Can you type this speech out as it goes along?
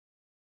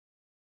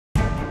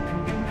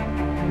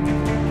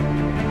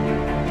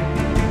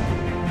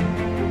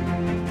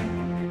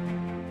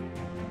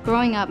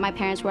Growing up, my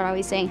parents were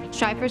always saying,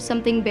 strive for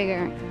something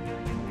bigger.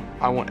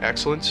 I want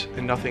excellence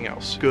and nothing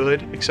else.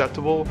 Good,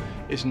 acceptable,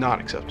 is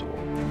not acceptable.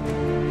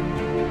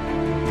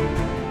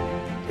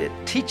 It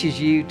teaches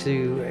you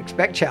to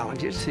expect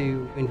challenges,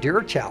 to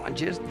endure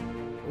challenges.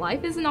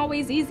 Life isn't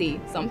always easy.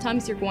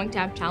 Sometimes you're going to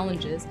have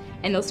challenges,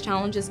 and those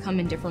challenges come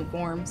in different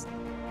forms.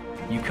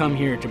 You come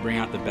here to bring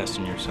out the best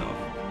in yourself.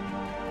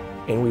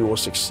 And we will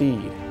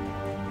succeed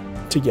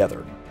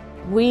together.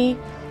 We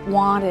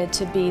wanted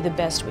to be the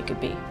best we could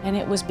be, and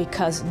it was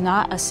because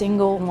not a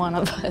single one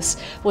of us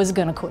was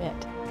going to quit.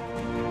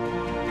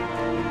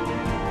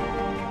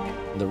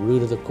 The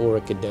root of the Corps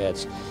of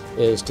Cadets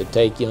is to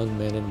take young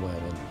men and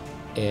women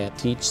and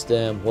teach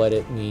them what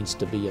it means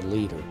to be a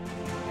leader.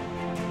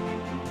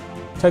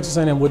 Texas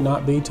A&M would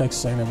not be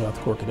Texas A&M without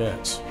the Corps of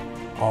Cadets.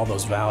 All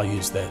those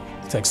values that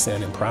Texas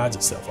A&M prides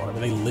itself on, I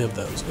mean, they live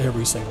those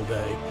every single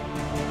day.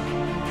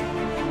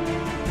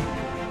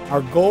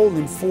 Our goal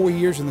in 4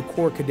 years in the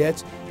Corps of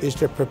Cadets is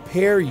to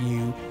prepare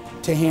you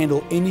to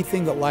handle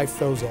anything that life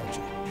throws at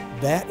you.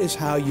 That is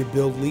how you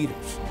build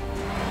leaders.